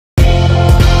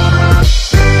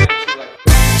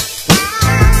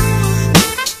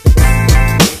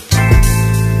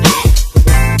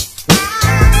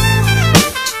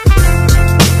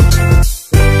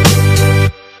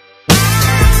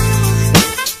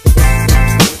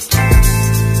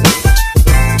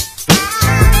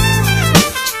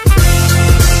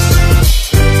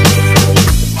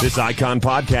Icon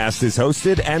Podcast is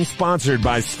hosted and sponsored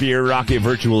by Sphere Rocket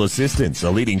Virtual Assistants,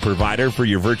 a leading provider for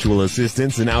your virtual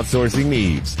assistants and outsourcing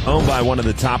needs. Owned by one of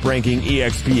the top-ranking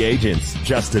EXP agents,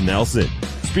 Justin Nelson.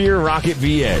 Sphere Rocket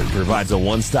VA provides a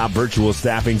one-stop virtual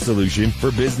staffing solution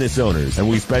for business owners, and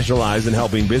we specialize in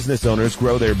helping business owners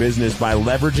grow their business by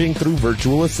leveraging through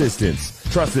virtual assistants.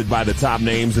 Trusted by the top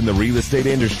names in the real estate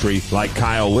industry like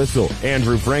Kyle Whistle,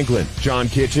 Andrew Franklin, John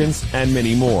Kitchens, and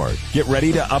many more. Get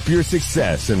ready to up your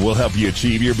success, and we'll help you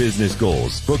achieve your business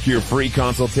goals. Book your free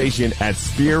consultation at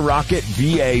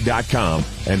sphererocketva.com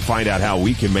and find out how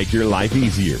we can make your life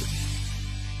easier.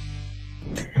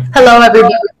 Hello,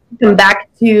 everybody. Welcome back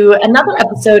to another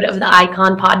episode of the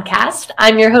Icon Podcast.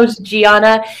 I'm your host,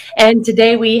 Gianna, and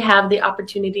today we have the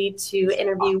opportunity to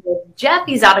interview with Jeff.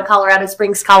 He's out of Colorado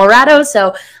Springs, Colorado,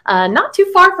 so not too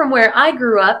far from where I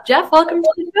grew up. Jeff, welcome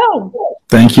to the show.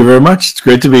 Thank you very much. It's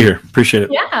great to be here. Appreciate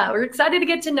it. Yeah, we're excited to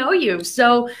get to know you.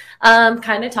 So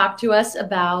kind of talk to us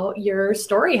about your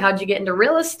story. How'd you get into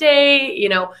real estate? You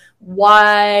know,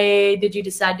 why did you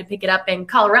decide to pick it up in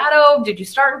Colorado? Did you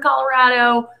start in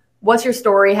Colorado? What's your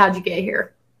story? How'd you get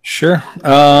here? Sure.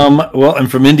 Well, I'm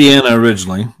from Indiana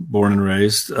originally, born and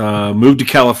raised. Moved to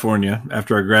California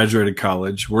after I graduated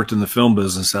college. Worked in the film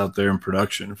business out there in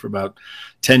production for about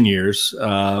 10 years.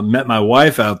 Met my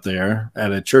wife out there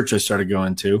at a church I started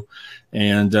going to.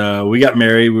 And we got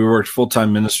married. We worked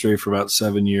full-time ministry for about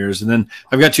 7 years. And then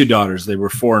I've got two daughters. They were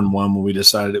 4 and 1 when we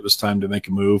decided it was time to make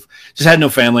a move. Just had no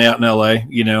family out in LA,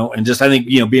 you know, and just I think,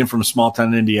 you know, being from a small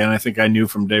town in Indiana, I think I knew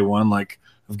from day one, like,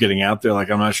 of getting out there,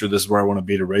 like, I'm not sure this is where I want to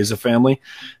be to raise a family,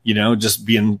 you know, just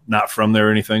being not from there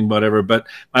or anything, whatever. But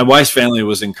my wife's family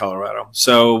was in Colorado.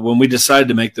 So when we decided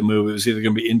to make the move, it was either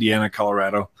going to be Indiana,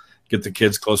 Colorado, get the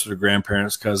kids closer to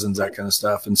grandparents, cousins, that kind of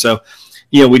stuff. And so,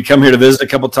 yeah, we'd come here to visit a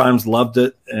couple of times, loved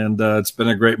it. And it's been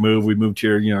a great move. We moved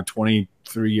here, you know,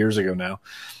 23 years ago now.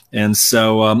 And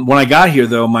so when I got here,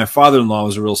 though, my father-in-law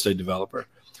was a real estate developer.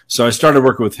 So I started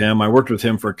working with him. I worked with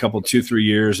him for a couple, 2-3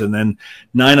 years, and then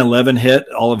 9/11 hit.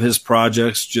 All of his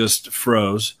projects just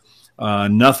froze,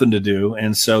 nothing to do.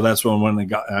 And so that's when I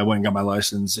went and got my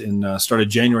license in started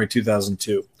January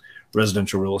 2002,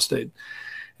 residential real estate.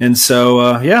 And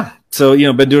so, yeah, so, you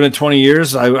know, been doing it 20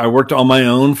 years. I worked on my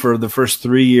own for the first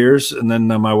 3 years, and then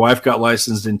my wife got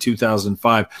licensed in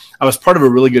 2005. I was part of a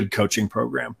really good coaching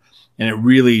program, and it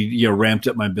really, you know, ramped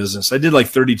up my business. I did like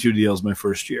 32 deals my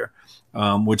first year.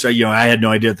 Which I had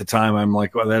no idea at the time. I'm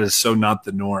like, well, that is so not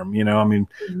the norm. You know, I mean,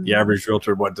 the average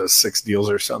realtor, does 6 deals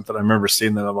or something? I remember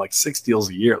seeing that. I'm like, 6 deals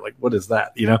a year. Like, what is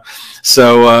that? You know?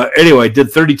 So, anyway,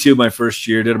 did 32 my first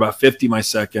year, did about 50 my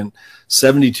second,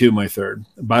 72 my third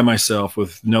by myself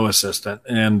with no assistant.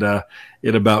 And,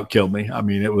 it about killed me. I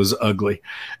mean, it was ugly.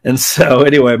 And so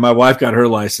anyway, my wife got her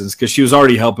license because she was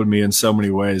already helping me in so many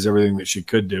ways, everything that she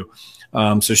could do.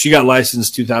 So she got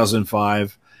licensed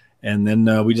 2005. And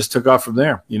then we just took off from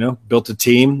there, you know, built a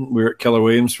team. We were at Keller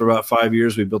Williams for about 5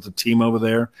 years. We built a team over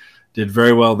there, did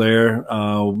very well there,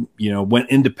 you know, went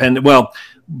independent. Well,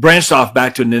 branched off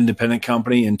back to an independent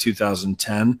company in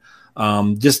 2010.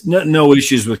 Just no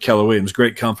issues with Keller Williams.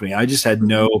 Great company. I just had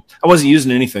I wasn't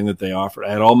using anything that they offered.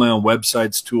 I had all my own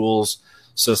websites, tools,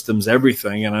 systems,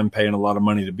 everything, and I'm paying a lot of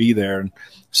money to be there. And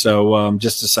so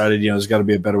just decided, you know, there's got to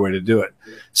be a better way to do it.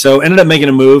 So ended up making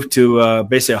a move to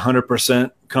basically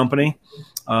 100% company.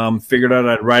 Figured out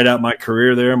I'd ride out my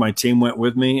career there. My team went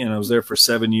with me, and I was there for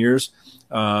 7 years.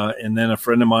 And then a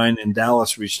friend of mine in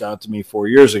Dallas reached out to me 4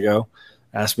 years ago,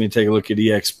 asked me to take a look at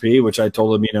EXP, which I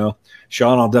told him, you know,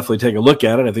 Sean, I'll definitely take a look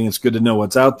at it. I think it's good to know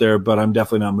what's out there, but I'm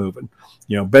definitely not moving.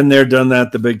 You know, been there, done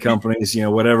that, the big companies, you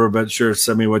know, whatever, but sure,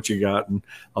 send me what you got and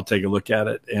I'll take a look at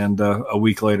it. And a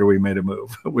week later we made a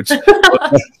move, which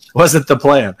wasn't the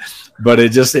plan, but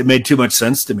it made too much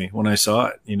sense to me when I saw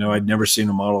it. You know, I'd never seen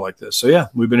a model like this. So yeah,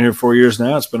 we've been here 4 years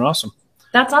now. It's been awesome.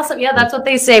 That's awesome. Yeah, that's what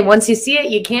they say. Once you see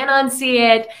it, you can't unsee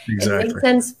it. Exactly. It makes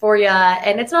sense for you.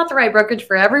 And it's not the right brokerage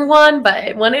for everyone,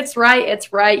 but when it's right,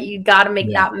 it's right. You got to make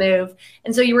that move.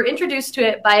 And so you were introduced to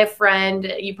it by a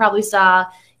friend. You probably saw,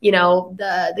 you know,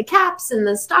 the caps and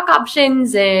the stock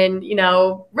options and, you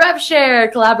know, rev share,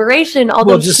 collaboration, all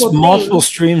those just cool multiple things.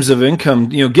 Streams of income,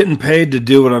 you know, getting paid to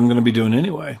do what I'm going to be doing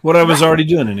anyway, what I was already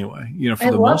doing anyway, you know, for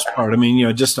the most part. I mean, you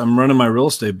know, just I'm running my real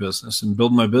estate business and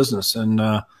building my business and,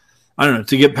 I don't know,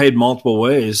 to get paid multiple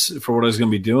ways for what I was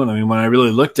going to be doing. I mean, when I really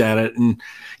looked at it and,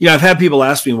 you know, I've had people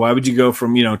ask me, why would you go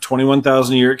from, you know, $21,000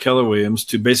 a year at Keller Williams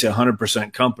to basically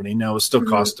 100% company? Now it's still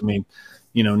costing me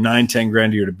 9, 10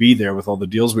 grand a year to be there with all the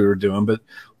deals we were doing. But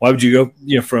why would you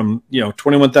go, from,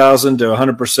 21,000 to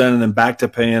 100% and then back to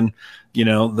paying,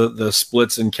 the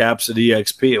splits and caps at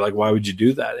EXP? Like, why would you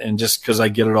do that? And just because I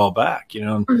get it all back,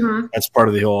 that's part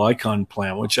of the whole Icon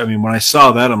plan, which, I mean, when I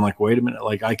saw that, I'm like, wait a minute,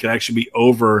 like I could actually be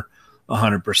over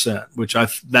 100%, which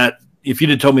if you'd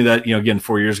have told me that, again,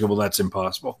 4 years ago, well, that's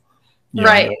impossible.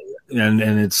 Right.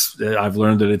 And I've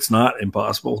learned that it's not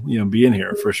impossible, being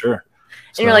here for sure.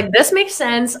 And you're like, this makes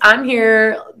sense. I'm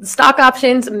here. Stock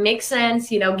options make sense.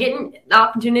 Getting an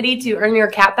opportunity to earn your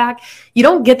cap back. You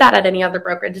don't get that at any other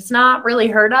brokerage. It's not really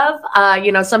heard of.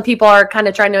 Some people are kind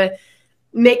of trying to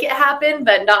make it happen,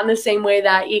 but not in the same way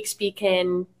that EXP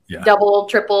can double,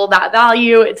 triple that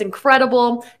value. It's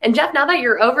incredible. And Jeff, now that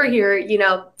you're over here,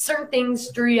 certain things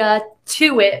drew you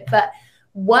to it, but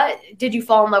what did you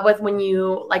fall in love with when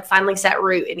you finally set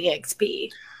root in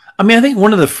EXP? I mean, I think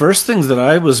one of the first things that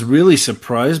I was really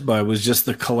surprised by was just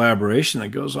the collaboration that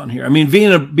goes on here. I mean,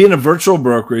 being a virtual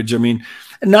brokerage, I mean,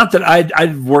 not that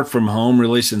I'd worked from home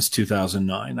really since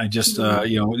 2009. I just,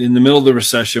 in the middle of the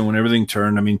recession when everything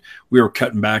turned, I mean, we were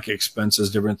cutting back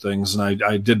expenses, different things. And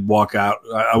I did walk out.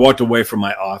 I walked away from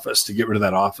my office to get rid of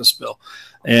that office bill.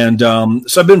 And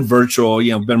so I've been virtual,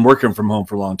 been working from home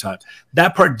for a long time.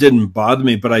 That part didn't bother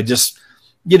me, but I just,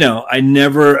 I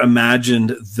never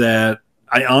imagined that.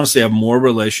 I honestly have more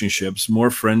relationships, more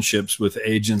friendships with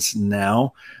agents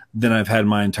now than I've had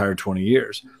my entire 20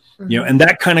 years. And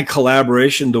that kind of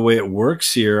collaboration, the way it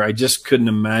works here, I just couldn't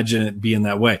imagine it being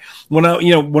that way. When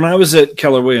I was at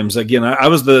Keller Williams, again, I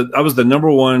was the number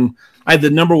one. I had the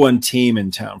number one team in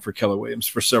town for Keller Williams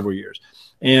for several years,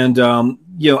 and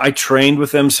I trained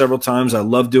with them several times. I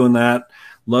love doing that.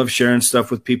 Love sharing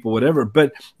stuff with people, whatever.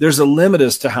 But there's a limit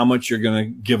as to how much you're going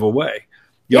to give away.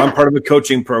 I'm part of a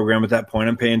coaching program at that point.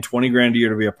 I'm paying 20 grand a year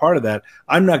to be a part of that.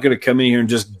 I'm not going to come in here and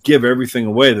just give everything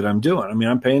away that I'm doing. I mean,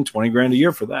 I'm paying 20 grand a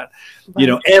year for that,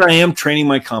 and I am training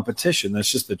my competition.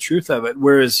 That's just the truth of it.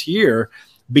 Whereas here,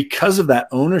 because of that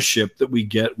ownership that we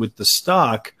get with the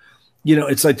stock,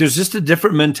 it's like there's just a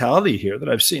different mentality here that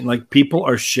I've seen. Like, people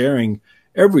are sharing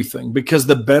everything because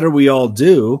the better we all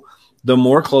do, the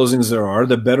more closings there are,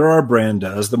 the better our brand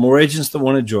does, the more agents that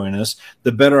want to join us,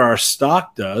 the better our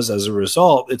stock does as a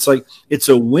result. It's like, it's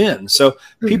a win. So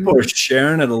people are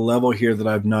sharing at a level here that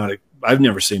I've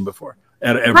never seen before.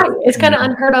 Ever. Right. It's kind of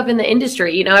unheard of in the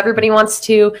industry. Everybody wants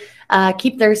to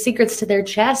keep their secrets to their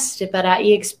chest, but at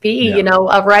EXP,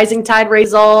 a rising tide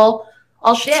raises all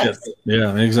ships.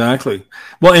 Yeah, exactly.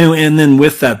 Well, and then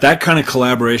with that kind of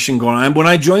collaboration going on, when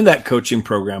I joined that coaching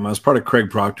program, I was part of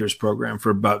Craig Proctor's program for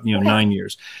about 9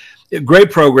 years. Great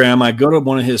program. I go to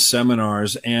one of his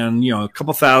seminars, and a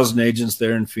couple thousand agents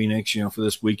there in Phoenix, for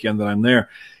this weekend that I'm there,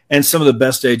 and some of the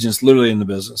best agents literally in the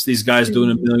business. These guys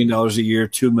doing $1 million a year,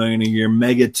 $2 million a year,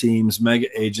 mega teams, mega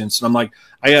agents, and I'm like,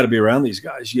 I got to be around these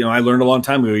guys. I learned a long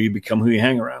time ago, you become who you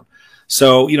hang around.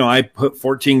 So, I put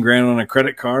 14 grand on a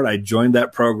credit card. I joined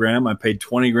that program. I paid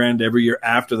 20 grand every year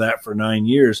after that for 9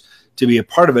 years to be a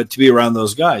part of it, to be around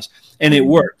those guys. And it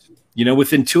worked.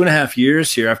 Within 2.5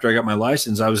 years here after I got my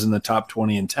license, I was in the top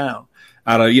 20 in town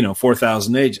out of,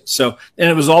 4,000 agents. So, and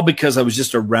it was all because I was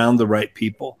just around the right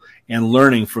people and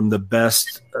learning from the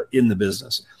best in the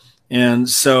business. And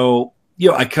so,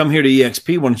 I come here to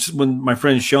EXP when my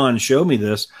friend Sean showed me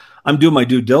this. I'm doing my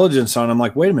due diligence on. I'm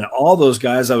like, wait a minute, all those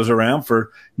guys I was around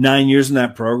for 9 years in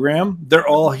that program, they're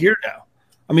all here now.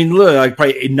 I mean, look, like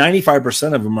probably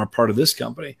 95% of them are part of this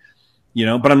company,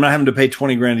 but I'm not having to pay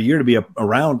 20 grand a year to be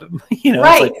around them. Right.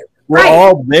 It's like we're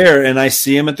all there, and I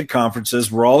see them at the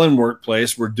conferences. We're all in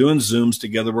workplace. We're doing Zooms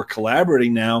together. We're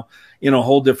collaborating now in a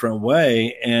whole different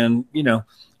way. And,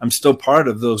 I'm still part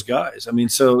of those guys. I mean,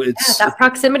 so it's that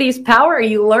proximity is power.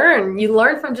 You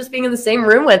learn from just being in the same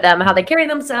room with them, how they carry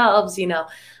themselves,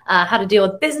 how to deal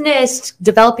with business,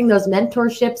 developing those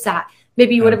mentorships that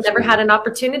maybe you would have never had an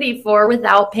opportunity for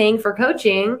without paying for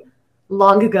coaching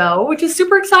long ago, which is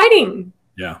super exciting.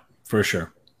 Yeah, for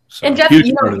sure. So, and Jeff,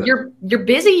 you're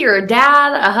busy. You're a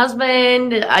dad, a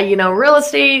husband, real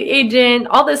estate agent,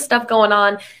 all this stuff going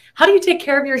on. How do you take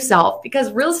care of yourself?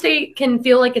 Because real estate can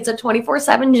feel like it's a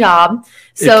 24/7 job.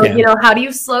 So, how do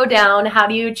you slow down? How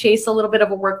do you chase a little bit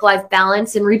of a work-life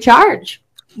balance and recharge?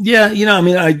 Yeah, I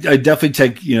mean, I definitely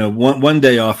take, one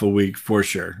day off a week for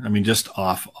sure. I mean, just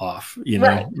off,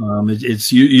 Right.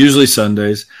 It's usually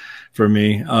Sundays for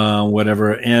me,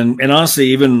 whatever. And honestly,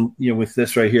 even, with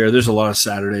this right here, there's a lot of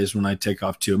Saturdays when I take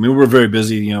off too. I mean, we're very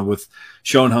busy, with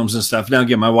showing homes and stuff. Now,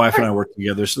 again, my wife and I work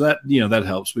together, so that, that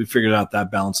helps. We figured out that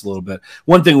balance a little bit.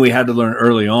 One thing we had to learn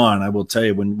early on, I will tell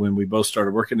you, when we both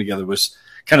started working together was,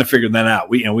 kind of figured that out.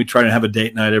 We try to have a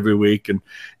date night every week, and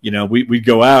we'd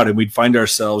go out and we'd find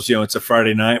ourselves, it's a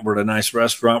Friday night, we're at a nice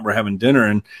restaurant, we're having dinner,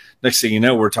 and next thing you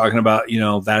know, we're talking about,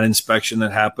 that inspection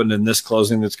that happened and this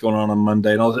closing that's going on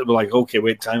Monday. And all that. We're like, okay,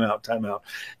 wait, time out.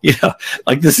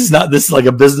 Like this is like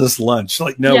a business lunch.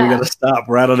 Like, no, we got to stop.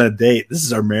 We're out on a date. This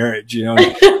is our marriage,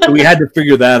 So we had to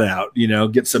figure that out,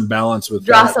 get some balance with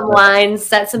Draw some lines,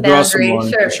 set some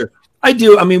boundaries. Sure. I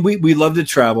do. I mean, we love to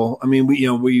travel. I mean,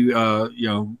 we're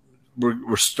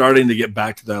starting to get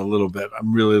back to that a little bit.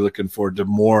 I'm really looking forward to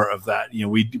more of that.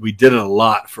 We did it a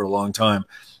lot for a long time,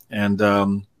 and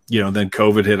then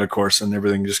COVID hit, of course, and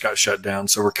everything just got shut down.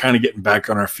 So we're kind of getting back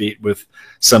on our feet with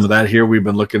some of that here. We've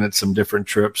been looking at some different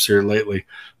trips here lately.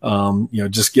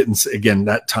 Just getting, again,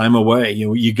 that time away.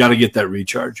 You got to get that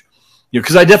recharge.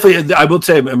 Because I will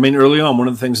say, I mean, early on, one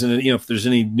of the things, if there's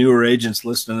any newer agents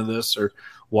listening to this or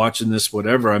watching this,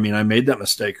 whatever, I mean, I made that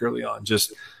mistake early on,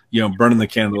 just, burning the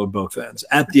candle at both ends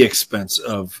at the expense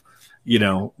of,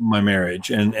 my marriage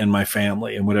and my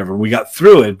family and whatever. We got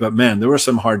through it, but man, there were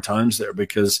some hard times there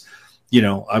because,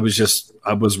 I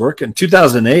was working.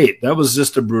 2008, that was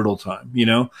just a brutal time. We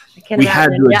had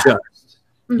to adjust.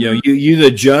 Mm-hmm. You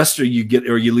adjust or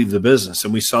you leave the business.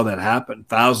 And we saw that happen.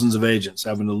 Thousands of agents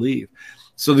having to leave.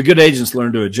 So the good agents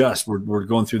learn to adjust. We're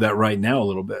going through that right now a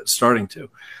little bit, starting to.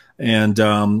 And,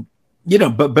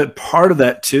 but part of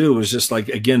that too was just like,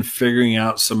 again, figuring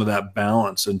out some of that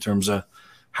balance in terms of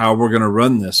how we're going to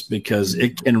run this, because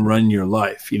it can run your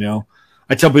life.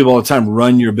 I tell people all the time,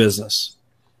 run your business,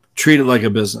 treat it like a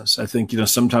business. I think,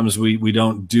 sometimes we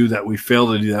don't do that. We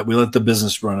fail to do that. We let the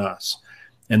business run us,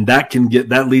 and that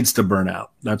leads to burnout.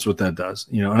 That's what that does,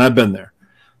 and I've been there.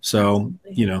 So,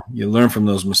 you learn from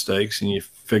those mistakes and you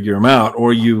figure them out,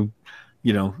 or a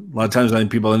lot of times I think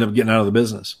people end up getting out of the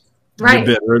business. Right.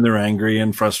 They're bitter and they're angry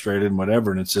and frustrated and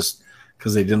whatever. And it's just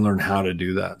because they didn't learn how to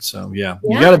do that. So you got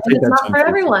to take that time. It's not for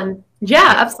everyone.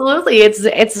 Yeah, absolutely. It's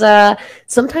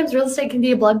sometimes real estate can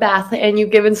be a bloodbath, and you've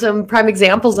given some prime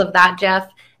examples of that, Jeff.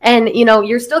 And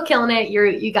you're still killing it.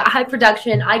 You got high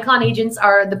production. Icon agents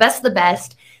are the best of the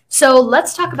best. So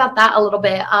let's talk about that a little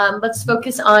bit. Let's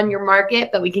focus on your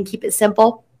market, but we can keep it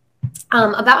simple.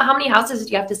 About how many houses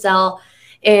do you have to sell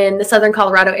in the Southern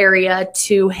Colorado area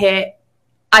to hit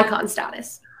icon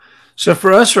status? So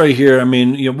for us right here, I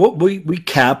mean, what we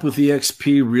cap with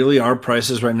EXP, really our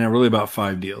prices right now, really about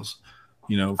 5 deals,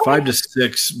 5 to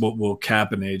 6, we'll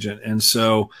cap an agent. And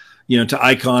so, to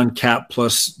icon cap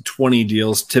plus 20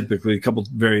 deals, typically a couple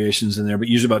variations in there, but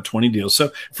usually about 20 deals. So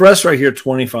for us right here,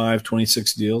 25,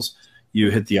 26 deals,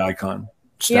 you hit the icon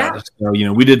status. So,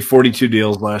 we did 42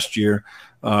 deals last year.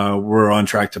 We're on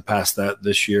track to pass that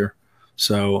this year.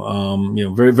 So,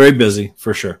 very, very busy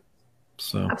for sure.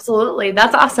 So. Absolutely.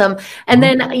 That's awesome. And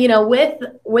then,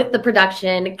 with the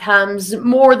production comes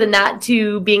more than that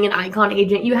to being an icon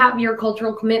agent. You have your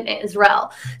cultural commitment as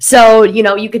well. So,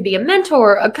 you could be a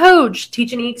mentor, a coach,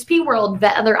 teach an EXP world,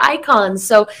 vet other icons.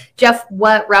 So, Jeff,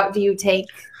 what route do you take?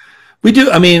 We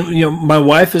do. I mean, my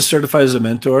wife is certified as a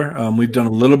mentor. We've done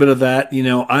a little bit of that.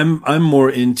 I'm more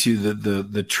into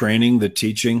the training, the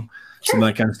teaching, some of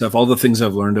that kind of stuff. All the things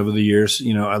I've learned over the years.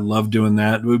 I love doing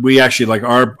that. We actually like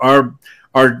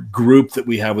our group that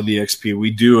we have with EXP. We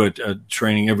do a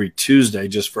training every Tuesday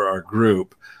just for our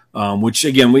group. Which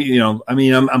again,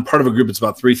 I'm part of a group. It's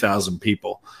about 3,000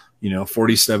 people.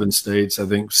 47 states. I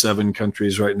think 7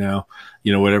 countries right now.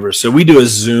 Whatever. So we do a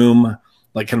Zoom,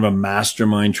 like kind of a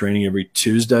mastermind training every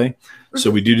Tuesday. So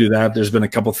we do that. There's been a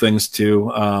couple things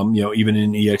too, even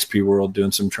in EXP world,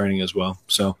 doing some training as well.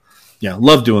 So yeah,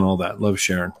 love doing all that. Love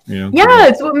sharing. Yeah,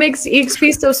 it's what makes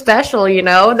EXP so special.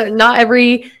 That not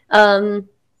every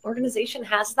organization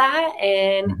has that,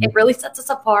 and it really sets us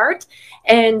apart.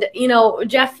 And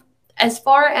Jeff, as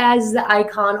far as the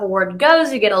Icon Award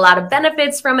goes, you get a lot of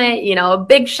benefits from it. A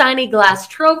big shiny glass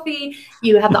trophy.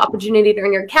 You have the opportunity to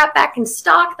earn your cap back in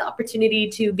stock, the opportunity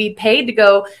to be paid to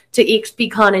go to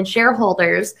EXPCon and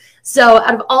shareholders. So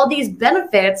out of all these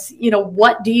benefits,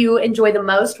 what do you enjoy the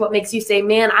most? What makes you say,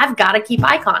 man, I've got to keep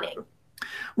iconing?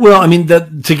 Well, I mean,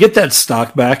 to get that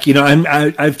stock back,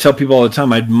 I tell people all the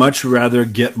time, I'd much rather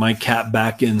get my cap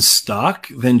back in stock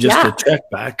than just a check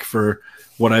back for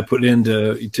what I put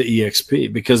into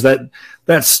EXP, because that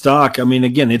stock, I mean,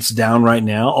 again, it's down right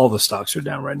now. All the stocks are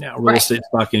down right now. Real estate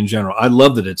stock in general. I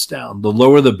love that it's down. The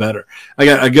lower, the better. I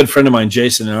got a good friend of mine,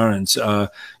 Jason Arons.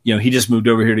 He just moved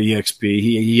over here to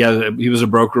EXP. He was a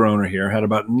broker owner here, had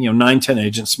about 9-10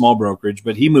 agents, small brokerage,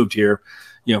 but he moved here,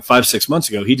 you know, 5-6 months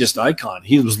ago, he just icon.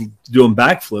 He was doing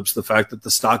backflips. The fact that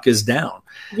the stock is down,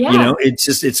 you know,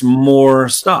 it's more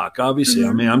stock. Obviously,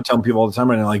 I mean, I'm telling people all the time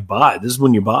right now, like, buy. This is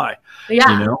when you buy. You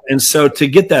know, and so to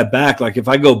get that back, like if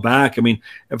I go back, I mean,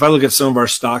 if I look at some of our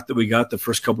stock that we got the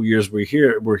first couple of years we're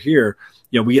here,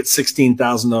 you know, we get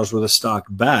 $16,000 worth of stock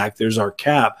back. There's our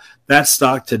cap. That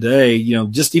stock today, you know,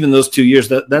 just even those 2 years,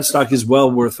 that stock is well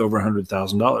worth over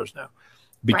 $100,000 now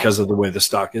because of the way the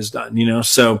stock is done, you know.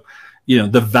 So, you know,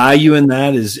 the value in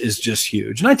that is just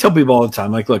huge. And I tell people all the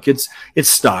time, like, look, it's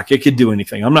stock. It could do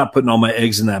anything. I'm not putting all my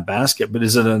eggs in that basket, but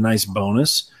is it a nice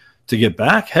bonus to get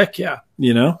back? Heck yeah,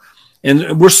 you know.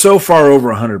 And we're so far over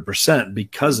 100%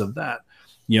 because of that.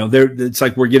 You know, it's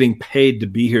like we're getting paid to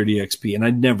be here at EXP, and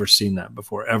I'd never seen that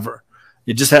before, ever.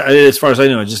 It just, as far as I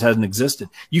know, it just hasn't existed.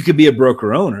 You could be a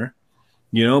broker owner,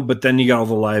 you know, but then you got all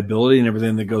the liability and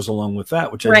everything that goes along with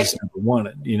that, which I just never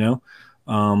wanted, you know.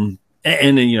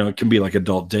 And you know, it can be like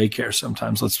adult daycare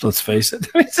sometimes. Let's face it.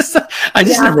 I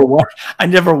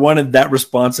never wanted that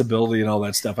responsibility and all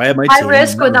that stuff. I had my high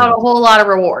risk without a whole lot of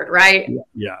reward, right?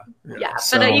 Yeah.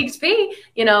 So, but at EXP,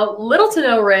 you know, little to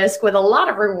no risk with a lot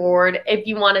of reward if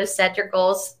you want to set your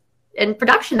goals in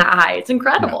production that high. It's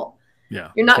incredible. Yeah,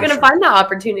 you're not going to find that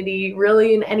opportunity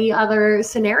really in any other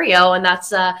scenario. And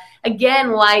that's,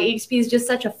 again, why EXP is just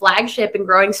such a flagship and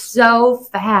growing so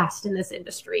fast in this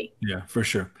industry. Yeah, for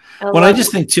sure. I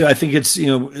just think, too, I think it's, you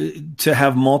know, to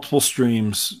have multiple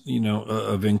streams, you know,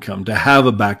 of income, to have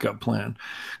a backup plan.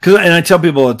 And I tell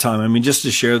people all the time, I mean, just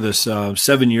to share this,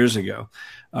 7 years ago,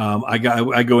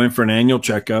 I go in for an annual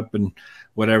checkup and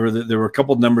whatever, there were a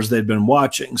couple of numbers they'd been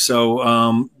watching.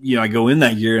 So, you know, I go in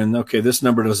that year and, okay, this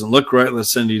number doesn't look right.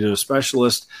 Let's send you to a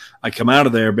specialist. I come out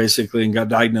of there basically and got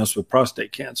diagnosed with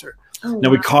prostate cancer. Now,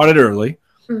 we caught it early,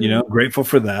 you know, grateful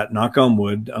for that, knock on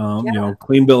wood, you know,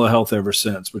 clean bill of health ever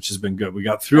since, which has been good. We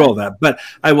got through all that. But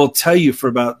I will tell you, for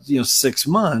about, you know, 6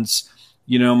 months,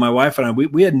 you know, my wife and I,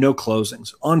 we had no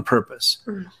closings on purpose,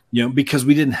 you know, because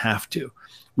we didn't have to.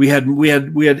 We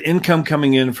had income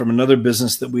coming in from another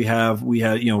business that we have. We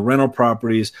had, you know, rental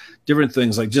properties, different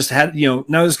things, like just had, you know,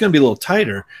 now it's going to be a little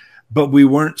tighter, but we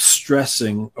weren't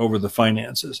stressing over the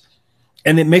finances.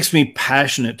 And it makes me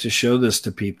passionate to show this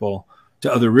to people,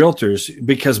 to other realtors,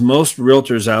 because most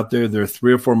realtors out there, they're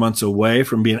 3 or 4 months away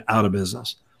from being out of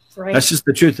business. Right. That's just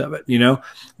the truth of it. You know,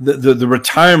 the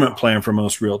retirement plan for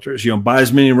most realtors, you know, buy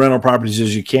as many rental properties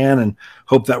as you can and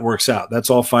hope that works out. That's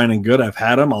all fine and good. I've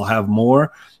had them. I'll have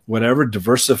more, whatever,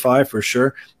 diversify for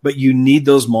sure. But you need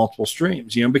those multiple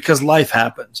streams, you know, because life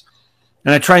happens.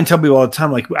 And I try and tell people all the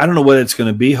time, like, I don't know what it's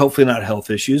going to be. Hopefully not health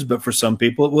issues, but for some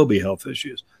people it will be health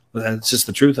issues. That's just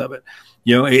the truth of it.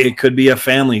 You know, it could be a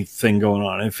family thing going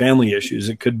on and family issues.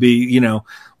 It could be, you know,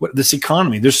 this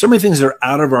economy. There's so many things that are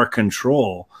out of our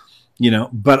control. You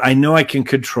know, but I know I can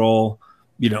control,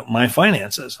 you know, my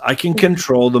finances. I can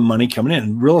control the money coming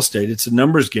in. Real estate, it's a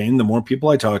numbers game. The more people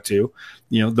I talk to,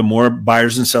 you know, the more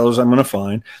buyers and sellers I'm going to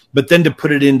find. But then to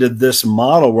put it into this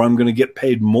model where I'm going to get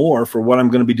paid more for what I'm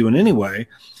going to be doing anyway,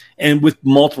 and with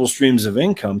multiple streams of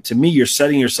income, to me, you're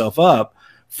setting yourself up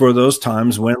for those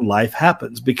times when life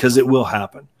happens, because it will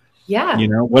happen. Yeah. You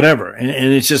know, whatever. And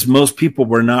it's just most people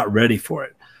were not ready for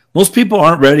it. Most people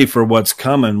aren't ready for what's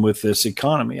coming with this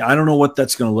economy. I don't know what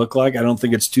that's going to look like. I don't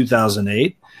think it's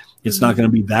 2008. It's not going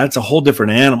to be that. It's a whole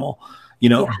different animal, you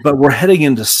know, but we're heading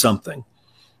into something.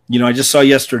 You know, I just saw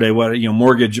yesterday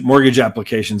mortgage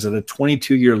applications at a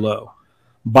 22-year low.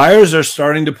 Buyers are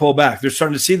starting to pull back. They're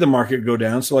starting to see the market go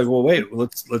down. So like, well, wait,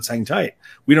 let's hang tight.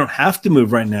 We don't have to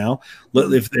move right now.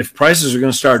 If prices are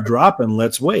going to start dropping,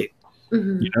 let's wait.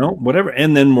 You know, whatever.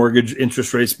 And then mortgage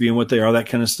interest rates being what they are, that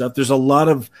kind of stuff. There's a lot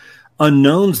of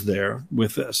unknowns there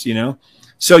with this, you know.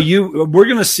 So we're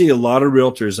going to see a lot of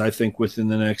realtors, I think, within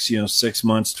the next, you know, 6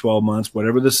 months, 12 months,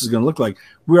 whatever this is going to look like.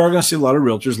 We are going to see a lot of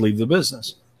realtors leave the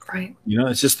business. Right. You know,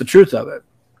 it's just the truth of it.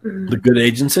 The good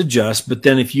agents adjust. But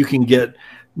then if you can get,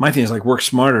 my thing is like, work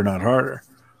smarter, not harder,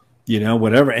 you know,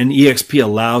 whatever. And EXP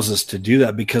allows us to do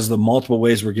that because of the multiple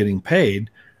ways we're getting paid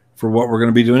for what we're going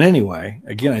to be doing anyway.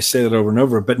 Again, I say that over and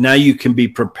over, but now you can be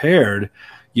prepared,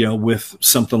 you know, with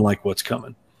something like what's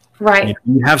coming. Right.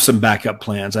 You have some backup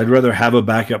plans. I'd rather have a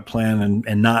backup plan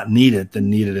and not need it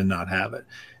than need it and not have it.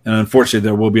 And unfortunately,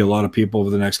 there will be a lot of people over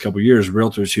the next couple of years,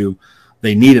 realtors, who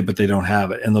they need it, but they don't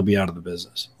have it, and they'll be out of the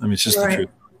business. I mean, it's just the truth.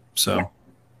 So. Yeah.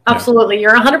 Absolutely.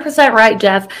 You're 100% right,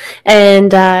 Jeff.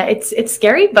 And it's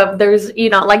scary, but there's,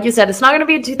 you know, like you said, it's not going to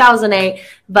be in 2008,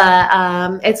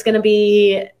 but it's going to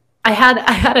be, I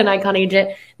had an icon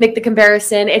agent make the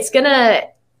comparison. It's going to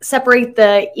separate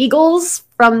the eagles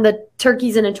from the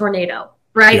turkeys in a tornado.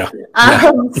 right?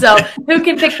 Yeah. So who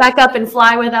can pick back up and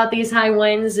fly without these high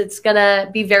winds? It's going to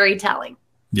be very telling.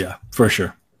 Yeah, for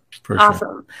sure.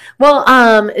 Awesome.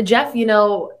 Well, Jeff,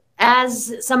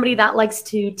 as somebody that likes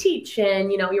to teach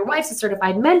and, your wife's a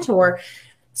certified mentor,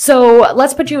 so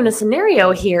let's put you in a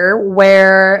scenario here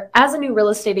where as a new real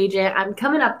estate agent, I'm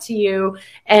coming up to you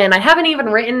and I haven't even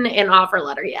written an offer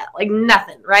letter yet, like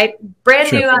nothing, right?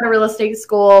 Brand new out of real estate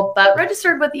school, but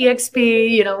registered with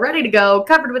EXP, ready to go,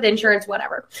 covered with insurance,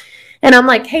 whatever. And I'm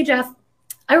like, hey, Jeff,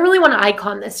 I really want to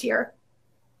icon this year.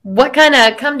 What kind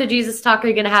of come to Jesus talk are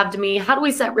you going to have to me? How do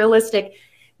we set realistic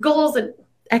goals and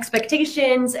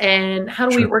expectations? And how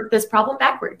do we work this problem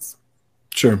backwards?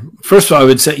 Sure. First of all, I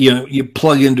would say, you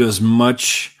plug into as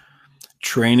much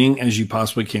training as you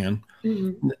possibly can.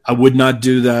 Mm-hmm. I would not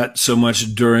do that so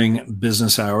much during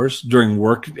business hours, during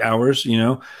work hours,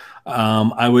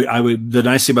 I would, the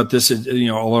nice thing about this is,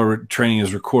 all our training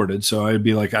is recorded. So I'd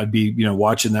be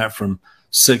watching that from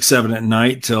 6, 7 at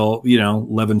night till,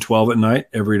 11, 12 at night,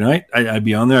 every night. I'd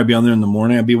be on there. I'd be on there in the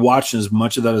morning. I'd be watching as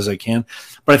much of that as I can.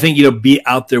 But I think, be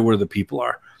out there where the people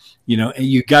are.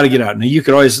 You got to get out. Now, you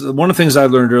could always, one of the things I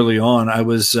learned early on, I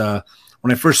was,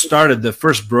 when I first started, the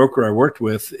first broker I worked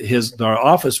with, our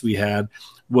office we had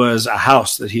was a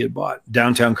house that he had bought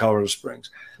downtown Colorado Springs.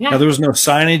 Yeah. Now, there was no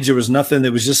signage. There was nothing.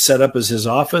 That was just set up as his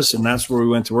office. And that's where we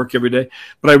went to work every day.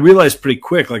 But I realized pretty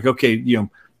quick, like, okay,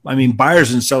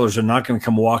 buyers and sellers are not going to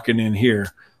come walking in here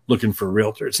looking for a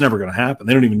realtor. It's never going to happen.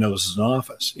 They don't even know this is an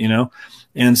office,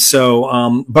 And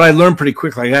so, but I learned pretty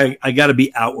quickly, I got to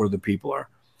be out where the people are.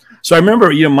 So I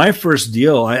remember, my first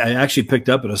deal, I actually picked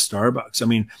up at a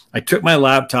Starbucks. I took my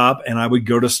laptop and I would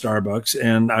go to Starbucks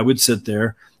and I would sit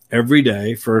there every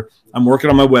day I'm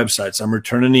working on my websites. I'm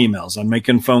returning emails. I'm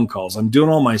making phone calls. I'm doing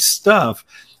all my stuff,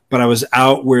 but I was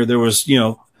out where there was,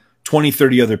 20,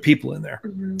 30 other people in there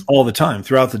all the time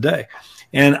throughout the day.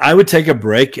 And I would take a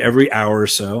break every hour or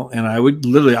so. And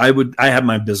I had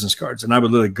my business cards and I would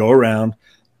literally go around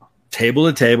table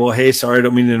to table. Hey, sorry, I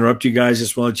don't mean to interrupt you guys.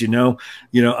 Just want to let you know,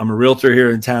 I'm a realtor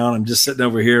here in town. I'm just sitting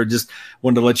over here. Just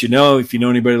wanted to let you know, if you know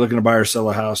anybody looking to buy or sell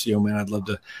a house, man, I'd love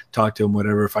to talk to them,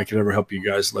 whatever. If I could ever help you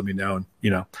guys, let me know.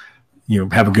 And,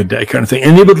 have a good day kind of thing.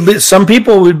 And some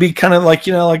people would be kind of like,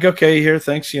 okay, here,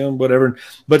 thanks, whatever.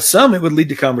 But some, it would lead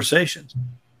to conversations.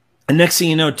 And next thing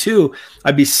you know, too,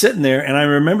 I'd be sitting there, and I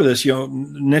remember this,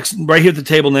 right here at the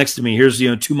table next to me, here's,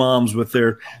 2 moms with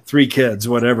their 3 kids,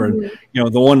 whatever. And,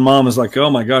 the one mom is like, oh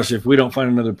my gosh, if we don't find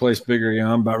another place bigger,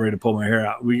 I'm about ready to pull my hair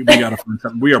out. We got to find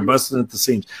something. We are busting at the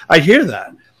seams. I hear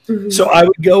that. So I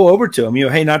would go over to them,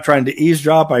 hey, not trying to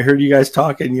eavesdrop. I heard you guys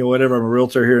talking, whatever. I'm a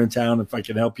realtor here in town. If I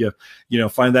can help you,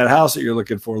 find that house that you're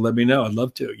looking for, let me know. I'd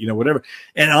love to, whatever.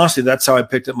 And honestly, that's how I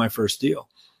picked up my first deal.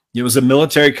 It was a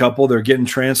military couple. They're getting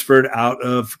transferred out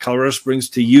of Colorado Springs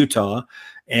to Utah,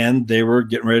 and they were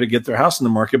getting ready to get their house in the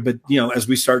market. But, as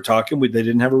we start talking, they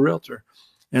didn't have a realtor.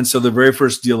 And so the very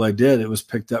first deal I did, it was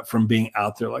picked up from being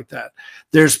out there like that.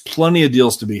 There's plenty of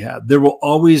deals to be had. There will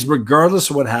always, regardless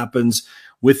of what happens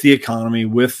with the economy,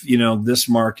 with, this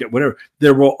market, whatever,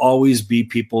 there will always be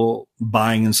people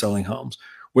buying and selling homes.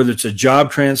 Whether it's a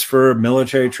job transfer,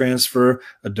 military transfer,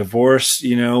 a divorce,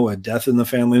 a death in the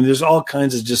family. And there's all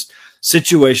kinds of just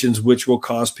situations which will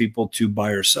cause people to buy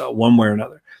or sell one way or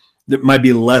another. There might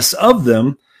be less of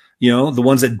them. The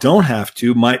ones that don't have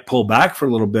to might pull back for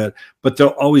a little bit, but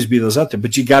there'll always be those out there.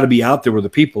 But you got to be out there where the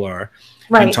people are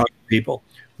and talk to people.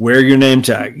 Wear your name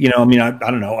tag. I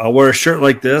don't know. I'll wear a shirt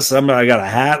like this. I got a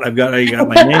hat. I got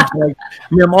my name tag.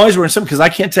 I'm always wearing something because I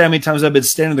can't tell you how many times I've been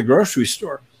standing in the grocery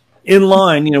store in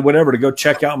line, whatever, to go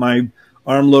check out my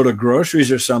armload of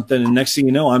groceries or something. And next thing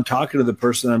you know, I'm talking to the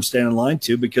person I'm standing in line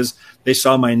to because they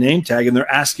saw my name tag and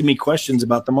they're asking me questions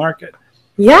about the market.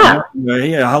 Yeah.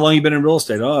 Yeah. How long you been in real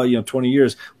estate? Oh, 20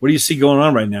 years. What do you see going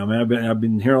on right now, man? I've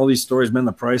been hearing all these stories, man,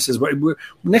 the prices.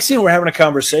 Next thing we're having a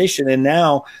conversation, and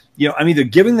now, I'm either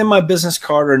giving them my business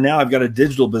card or now I've got a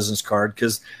digital business card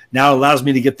because now it allows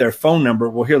me to get their phone number.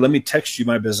 Well, here, let me text you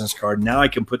my business card. Now I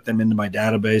can put them into my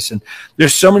database. And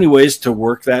there's so many ways to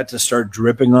work that, to start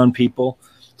dripping on people,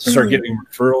 to start getting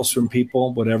referrals from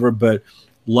people, whatever. But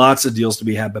lots of deals to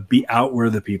be had, but be out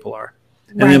where the people are.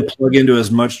 And then plug into as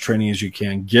much training as you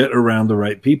can. Get around the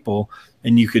right people,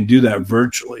 and you can do that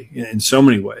virtually in so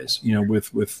many ways.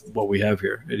 With what we have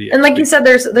here. And like you said,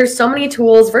 there's so many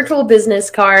tools, virtual business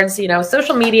cards,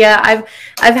 social media. I've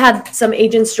had some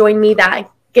agents join me that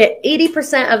get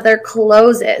 80% of their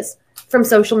closes from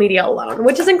social media alone,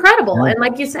 which is incredible. Yeah. And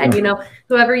like you said, you know,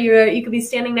 whoever you could be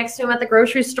standing next to them at the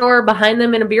grocery store, behind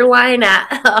them in a beer line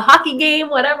at a hockey game,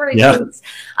 whatever it is.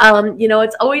 You know,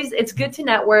 it's good to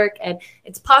network, and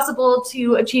it's possible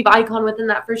to achieve icon within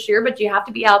that for sure, but you have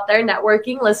to be out there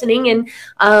networking, listening,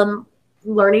 and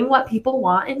learning what people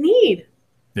want and need.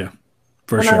 Yeah,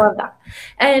 for sure. I love that.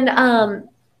 And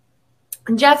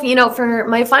Jeff, you know, for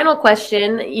my final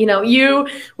question, you know, you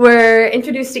were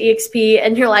introduced to EXP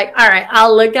and you're like, all right,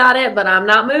 I'll look at it, but I'm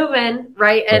not moving,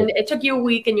 right? And it took you a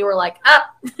week and you were like,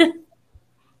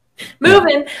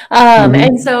 moving.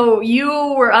 And so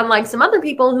you were unlike some other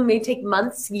people who may take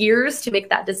months, years to make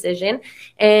that decision.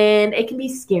 And it can be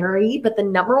scary, but the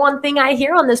number one thing I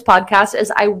hear on this podcast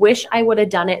is I wish I would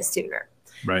have done it sooner.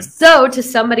 Right. So to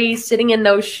somebody sitting in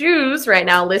those shoes right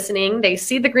now listening, they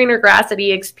see the greener grass at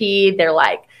EXP. They're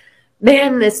like,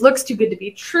 man, this looks too good to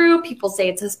be true. People say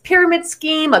it's a pyramid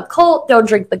scheme, a cult. Don't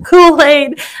drink the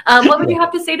Kool-Aid. What would you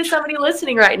have to say to somebody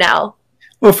listening right now?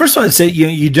 Well, first of all, I'd say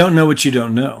you don't know what you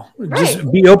don't know. Right.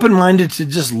 Just be open-minded to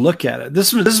just look at it.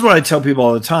 This is what I tell people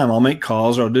all the time. I'll make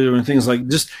calls or I'll do different things like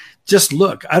just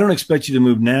look. I don't expect you to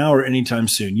move now or anytime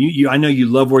soon. I know you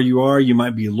love where you are. You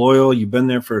might be loyal. You've been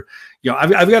there for, you know,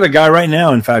 I've got a guy right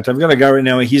now. In fact, I've got a guy right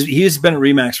now. He's been at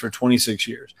RE/MAX for 26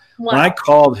 years. Wow. When I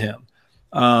called him,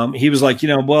 he was like,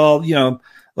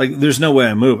 like, there's no way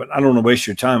I'm moving. I don't want to waste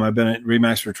your time. I've been at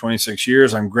RE/MAX for 26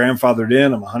 years. I'm grandfathered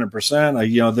in. I'm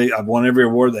 100%. I've won every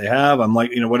award they have. I'm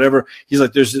like, whatever. He's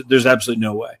like, there's absolutely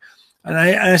no way. And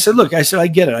I said, look, I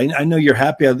get it. I know you're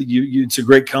happy. It's a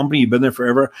great company. You've been there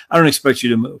forever. I don't expect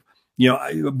you to move.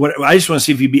 I just want to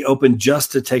see if you'd be open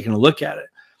just to taking a look at it.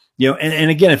 And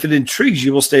again, if it intrigues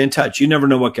you, we'll stay in touch. You never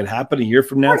know what could happen a year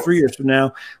from now, 3 years from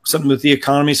now, something with the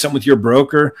economy, something with your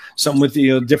broker, something with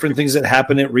different things that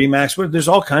happen at RE/MAX. There's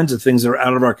all kinds of things that are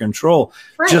out of our control.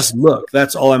 Right. Just look.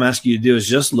 That's all I'm asking you to do is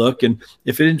just look. And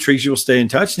if it intrigues you, we'll stay in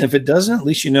touch. And if it doesn't, at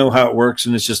least you know how it works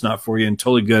and it's just not for you and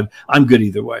totally good. I'm good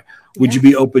either way. Would you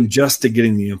be open just to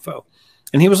getting the info?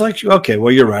 And he was like, okay,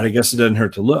 well, you're right. I guess it doesn't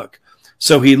hurt to look.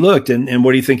 So he looked, and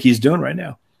what do you think he's doing right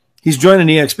now? He's joining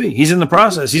EXP. He's in the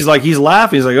process. He's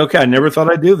laughing. He's like, okay, I never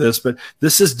thought I'd do this, but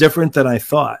this is different than I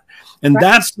thought. And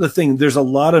that's the thing. There's a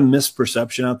lot of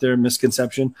misperception out there,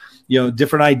 misconception,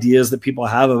 different ideas that people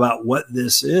have about what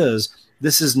this is.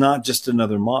 This is not just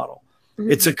another model.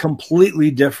 It's a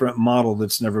completely different model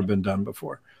that's never been done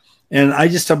before. And I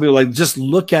just tell people, just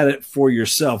look at it for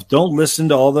yourself. Don't listen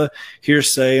to all the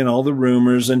hearsay and all the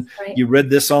rumors. And you read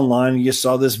this online and you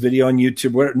saw this video on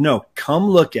YouTube. Whatever. No, come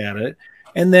look at it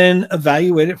and then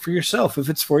evaluate it for yourself. If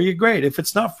it's for you, great. If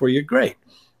it's not for you, great.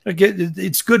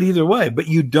 It's good either way, but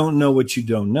you don't know what you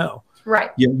don't know.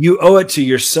 Right. You owe it to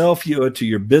yourself. You owe it to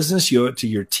your business. You owe it to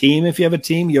your team. If you have a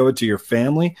team, you owe it to your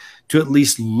family to at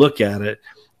least look at it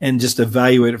and just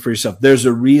evaluate it for yourself. There's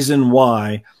a reason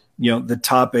why the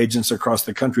top agents across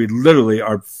the country literally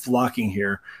are flocking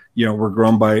here. We're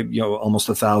grown by, almost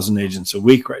 1,000 agents a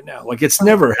week right now. It's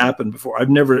never happened before.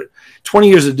 20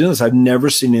 years of doing this, I've never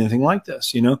seen anything like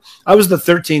this. I was the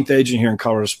 13th agent here in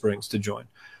Colorado Springs to join.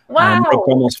 Wow. We're up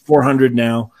almost 400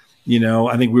 now.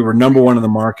 I think we were #1 in the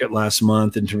market last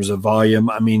month in terms of volume.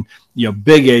 I mean,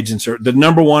 big agents are the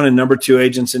 #1 and #2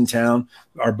 agents in town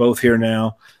are both here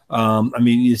now. I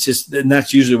mean, it's just, and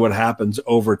that's usually what happens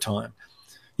over time.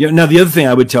 Now the other thing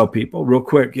I would tell people real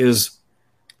quick is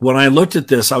when I looked at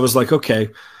this, I was like, okay,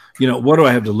 what do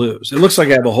I have to lose? It looks like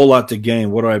I have a whole lot to gain.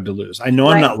 What do I have to lose? I know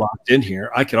I'm not locked in here.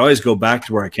 I could always go back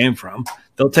to where I came from.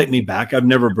 They'll take me back. I've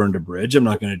never burned a bridge. I'm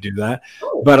not going to do that.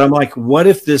 But I'm like, what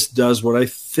if this does what I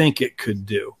think it could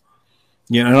do?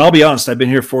 And I'll be honest, I've been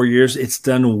here 4 years. It's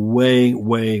done way,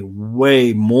 way,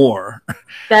 way more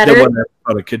than what I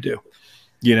thought it could do.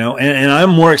 And I'm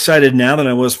more excited now than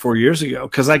I was 4 years ago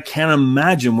because I can't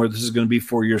imagine where this is going to be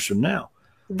 4 years from now.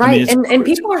 Right. I mean, and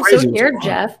people are so scared,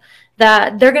 Jeff,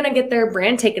 that they're going to get their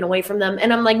brand taken away from them.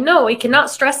 And I'm like, no, we cannot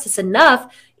stress this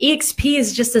enough. EXP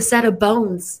is just a set of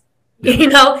bones.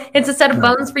 Yeah. It's a set of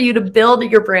bones for you to build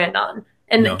your brand on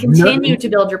and continue to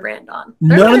build your brand on.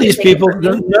 None of these people,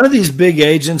 none of these big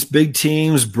agents, big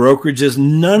teams, brokerages,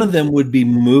 none of them would be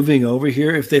moving over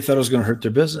here if they thought it was going to hurt their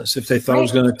business, if they thought it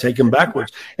was going to take them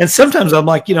backwards. And sometimes I'm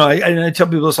like, I tell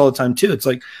people this all the time too. It's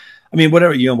like, I mean,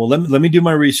 whatever, well, let me do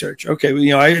my research.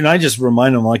 Okay. I just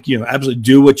remind them absolutely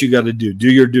do what you got to do. Do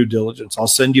your due diligence. I'll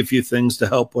send you a few things to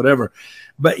help, whatever.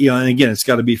 But, and again, it's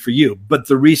got to be for you. But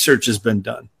the research has been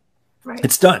done. Right.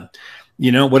 It's done.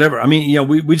 Whatever. I mean,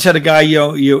 we just had a guy,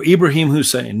 Ibrahim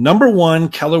Hussein,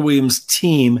 #1 Keller Williams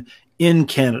team in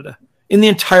Canada, in the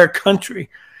entire country.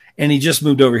 And he just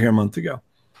moved over here a month ago.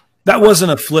 That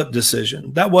wasn't a flip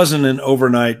decision. That wasn't an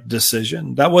overnight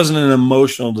decision. That wasn't an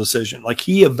emotional decision. Like,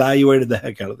 he evaluated the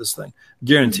heck out of this thing.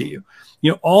 Guarantee you.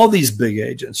 You know, all these big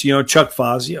agents, you know, Chuck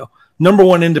Fazio,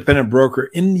 #1 independent broker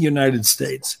in the United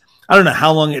States. I don't know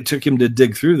how long it took him to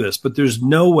dig through this, but there's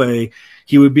no way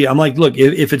he would be. I'm like, look,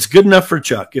 if it's good enough for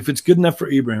Chuck, if it's good enough for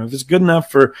Ibrahim, if it's good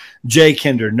enough for Jay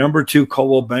Kinder, #2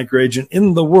 Coldwell Banker agent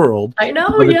in the world. I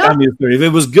know, yeah. If it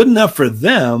was good enough for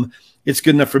them, it's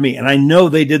good enough for me. And I know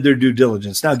they did their due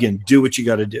diligence. Now, again, do what you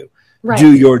got to do. Right.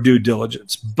 Do your due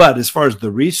diligence. But as far as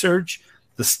the research,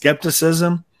 the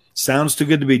skepticism, sounds too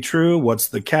good to be true, what's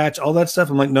the catch, all that stuff,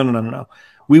 I'm like, no.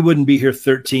 We wouldn't be here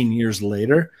 13 years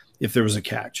later if there was a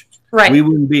catch. Right. We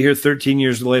wouldn't be here 13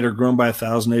 years later, grown by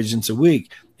 1,000 agents a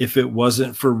week, if it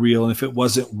wasn't for real and if it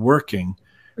wasn't working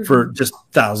for just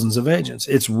thousands of agents.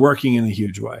 It's working in a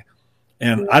huge way.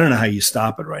 And I don't know how you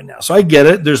stop it right now. So I get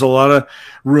it. There's a lot of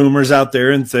rumors out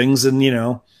there and things. And, you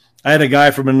know, I had a guy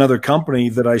from another company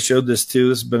that I showed this to.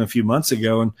 This has been a few months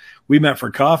ago. And we met for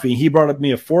coffee. He brought up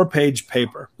me a 4-page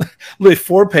paper, literally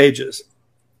 4 pages.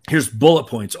 Here's bullet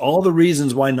points, all the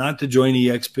reasons why not to join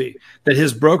EXP that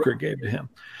his broker gave to him.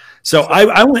 So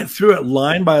I went through it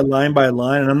line by line by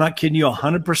line. And I'm not kidding you,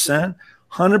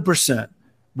 100%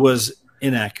 was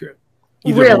inaccurate.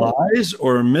 Either really? Lies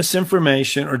or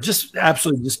misinformation or just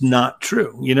absolutely just not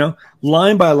true, you know,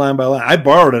 line by line by line. I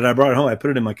borrowed it. I brought it home. I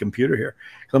put it in my computer here.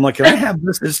 I'm like, can I have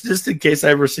this? It's just in case I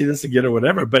ever see this again or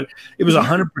whatever. But it was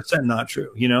 100% not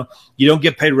true. You know, you don't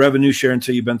get paid revenue share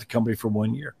until you've been at the company for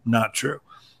 1 year. Not true.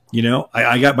 You know,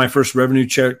 I got my first revenue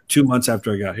check 2 months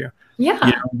after I got here.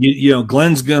 Yeah. You know,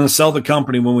 Glenn's going to sell the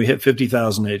company when we hit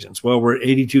 50,000 agents. Well, we're at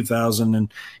 82,000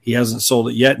 and he hasn't sold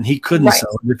it yet. And he couldn't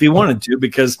sell it if he wanted to,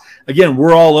 because again,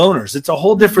 we're all owners. It's a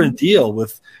whole different deal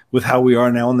with how we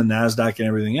are now on the NASDAQ and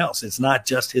everything else. It's not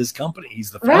just his company. He's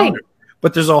the founder.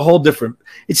 But there's a whole different,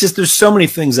 it's just, there's so many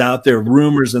things out there,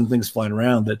 rumors and things flying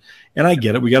around that, and I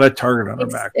get it. We got a target on our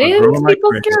back. It makes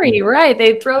people scary, right?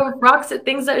 They throw rocks at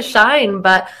things that shine,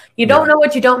 but you don't know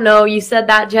what you don't know. You said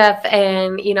that, Jeff.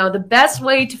 And, you know, the best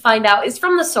way to find out is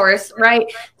from the source,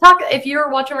 right? If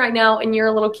you're watching right now and you're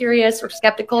a little curious or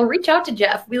skeptical, reach out to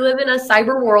Jeff. We live in a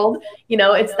cyber world. You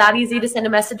know, it's that easy to send a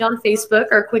message on Facebook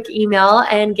or a quick email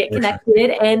and get connected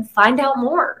and find out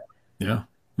more. Yeah.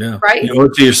 Yeah. Right. You owe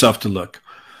it to yourself to look.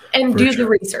 And do the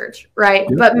research, right?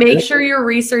 Yep. But make sure your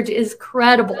research is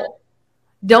credible.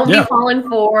 Don't be falling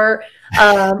for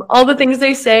all the things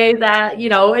they say that, you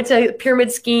know, it's a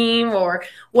pyramid scheme or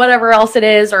whatever else it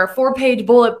is, or a 4-page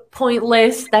bullet point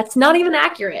list that's not even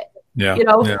accurate. Yeah. You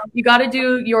know, you got to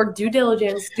do your due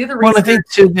diligence, do the research. Well, I think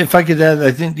too, if I could add,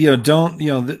 I think, you know, don't,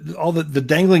 you know, all the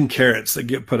dangling carrots that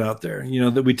get put out there, you know,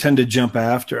 that we tend to jump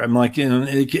after. I'm like, you know,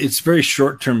 it's very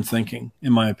short-term thinking,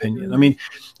 in my opinion. I mean,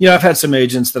 you know, I've had some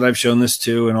agents that I've shown this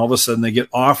to, and all of a sudden they get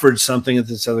offered something at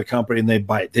this other company and they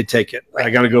bite, they take it. I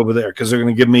got to go over there because they're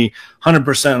going to give me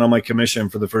 100% on my commission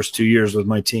for the first 2 years with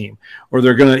my team, or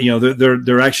they're going to, you know,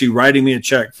 they're actually writing me a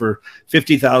check for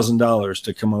 $50,000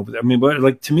 to come over there. I mean, but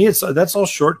like, to me, that's all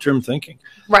short-term thinking,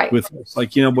 right? With us,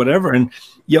 like, you know, whatever. And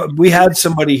you know, we had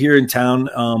somebody here in town,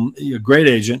 a great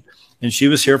agent, and she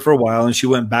was here for a while, and she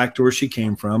went back to where she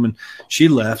came from, and she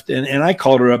left. And I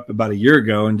called her up about a year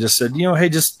ago and just said, you know, hey,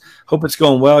 just hope it's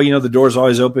going well. You know, the door's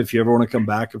always open if you ever want to come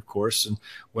back, of course, and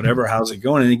whatever. How's it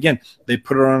going? And again, they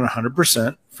put her on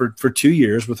 100% for 2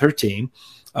 years with her team.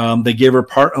 They gave her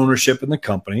part ownership in the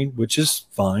company, which is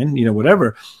fine, you know,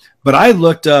 whatever. But I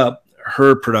looked up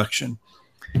her production.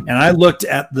 And I looked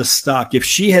at the stock. If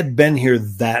she had been here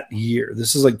that year,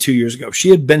 this is like 2 years ago, if she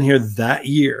had been here that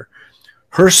year,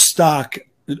 her stock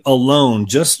alone,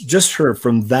 just her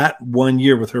from that 1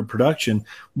 year with her production,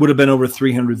 would have been over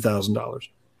 $300,000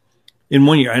 in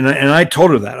 1 year. And I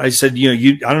told her that. I said, you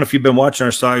know, I don't know if you've been watching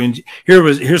our stock. And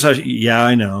here's how. Yeah,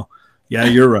 I know. Yeah,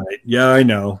 you're right. Yeah, I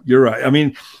know. You're right. I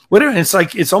mean, whatever. It's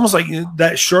like, it's almost like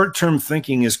that short-term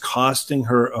thinking is costing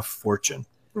her a fortune.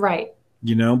 Right.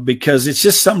 You know, because it's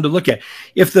just something to look at.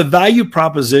 If the value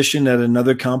proposition at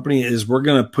another company is, we're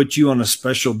going to put you on a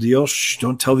special deal,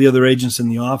 don't tell the other agents in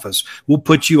the office. We'll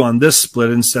put you on this split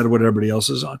instead of what everybody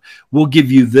else is on. We'll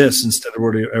give you this instead of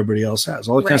what everybody else has.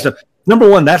 All that kind of stuff. Number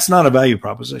one, that's not a value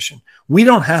proposition. We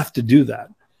don't have to do that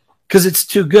because it's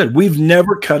too good. We've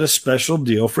never cut a special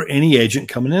deal for any agent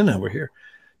coming in over here,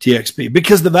 TXP,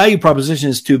 because the value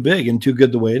proposition is too big and too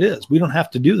good the way it is. We don't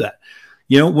have to do that.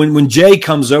 You know, when Jay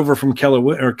comes over from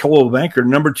Coldwell Banker,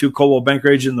 #2 Coldwell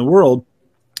Banker agent in the world,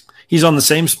 He's on the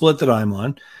same split that I'm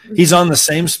on. He's on the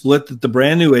same split that the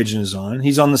brand new agent is on.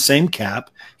 He's on the same cap.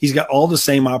 He's got all the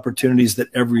same opportunities that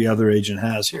every other agent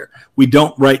has here. We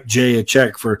don't write Jay a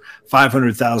check for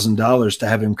 $500,000 to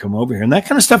have him come over here. And that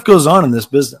kind of stuff goes on in this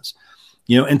business.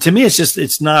 And to me,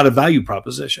 it's not a value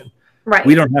proposition. Right.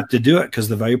 We don't have to do it because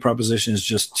the value proposition is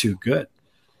just too good.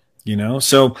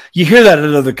 So you hear that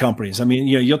at other companies. I mean,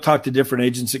 you'll talk to different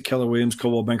agents at Keller Williams,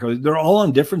 Coldwell Banker. They're all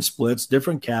on different splits,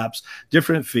 different caps,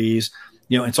 different fees.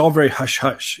 It's all very hush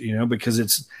hush,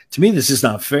 because to me, this is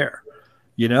not fair.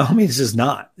 I mean, this is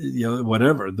not,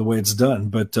 whatever the way it's done,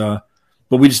 but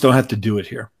we just don't have to do it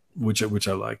here, which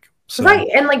I like. So. Right.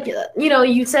 And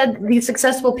you said these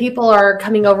successful people are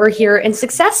coming over here, and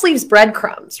success leaves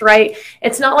breadcrumbs, right?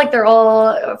 It's not like they're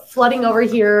all flooding over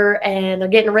here and they're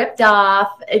getting ripped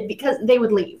off because they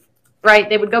would leave, right?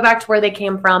 They would go back to where they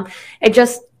came from. It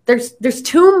just, there's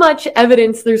too much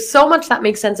evidence. There's so much that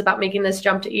makes sense about making this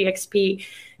jump to EXP.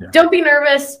 Yeah. Don't be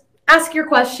nervous. Ask your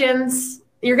questions.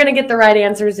 You're going to get the right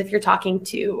answers if you're talking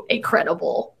to a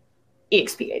credible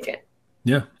EXP agent.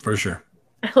 Yeah, for sure.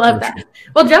 I love that.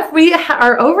 Well, Jeff, we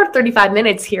are over 35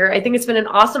 minutes here. I think it's been an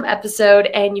awesome episode,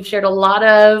 and you've shared a lot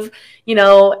of,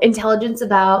 intelligence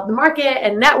about the market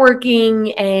and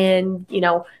networking and,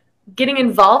 getting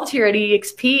involved here at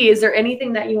EXP. Is there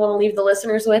anything that you want to leave the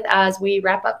listeners with as we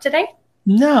wrap up today?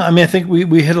 No, I mean, I think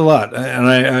we hit a lot, and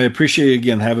I appreciate you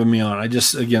again having me on.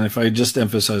 If I just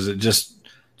emphasize it, just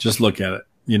look at it,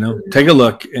 take a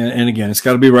look. And again, it's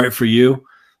got to be right for you.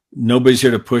 Nobody's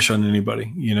here to push on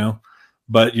anybody,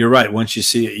 But you're right. Once you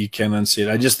see it, you can't unsee it.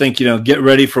 I just think, get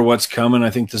ready for what's coming. I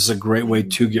think this is a great way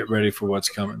to get ready for what's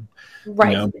coming.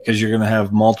 Right. Because you're going to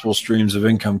have multiple streams of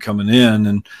income coming in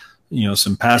and,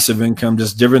 some passive income,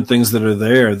 just different things that are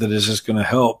there that is just going to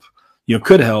help,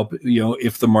 could help,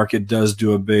 if the market does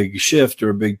do a big shift or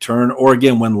a big turn, or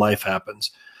again, when life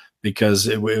happens, because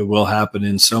it will happen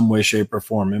in some way, shape, or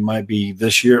form. It might be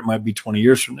this year. It might be 20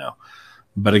 years from now.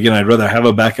 But again, I'd rather have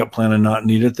a backup plan and not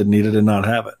need it than need it and not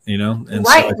have it, And right. So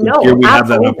I think here we have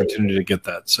that opportunity to get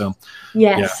that. So,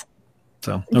 yes. Yeah.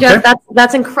 So, okay. Jeff,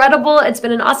 that's incredible. It's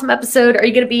been an awesome episode. Are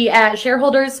you going to be at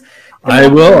Shareholders? I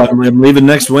will. I'm leaving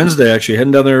next Wednesday, actually,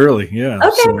 heading down there early. Yeah.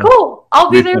 Okay, cool.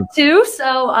 I'll be there too.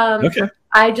 So, okay.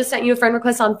 I just sent you a friend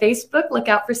request on Facebook. Look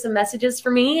out for some messages for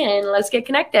me, and let's get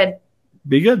connected.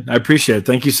 Be good. I appreciate it.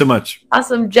 Thank you so much.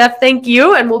 Awesome. Jeff, thank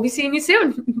you. And we'll be seeing you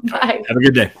soon. Bye. Have a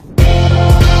good day.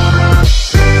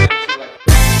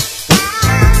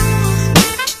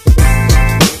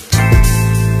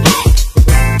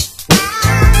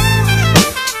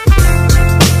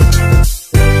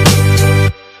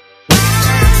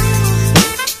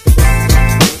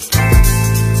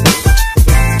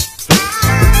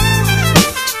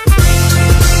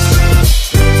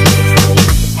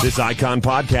 This Icon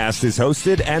podcast is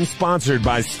hosted and sponsored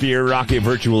by Sphere Rocket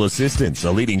Virtual Assistants,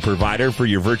 a leading provider for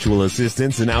your virtual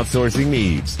assistants and outsourcing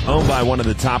needs. Owned by one of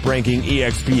the top-ranking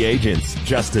EXP agents,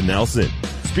 Justin Nelson.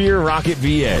 Sphere Rocket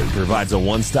VA provides a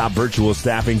one-stop virtual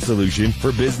staffing solution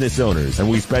for business owners, and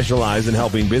we specialize in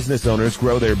helping business owners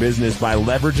grow their business by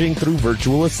leveraging through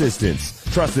virtual assistants.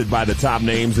 Trusted by the top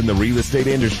names in the real estate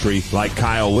industry like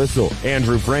Kyle Whistle,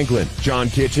 Andrew Franklin, John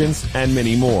Kitchens, and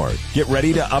many more. Get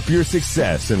ready to up your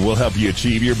success, and we'll help you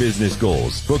achieve your business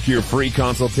goals. Book your free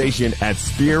consultation at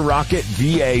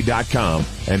sphererocketva.com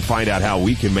and find out how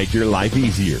we can make your life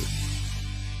easier.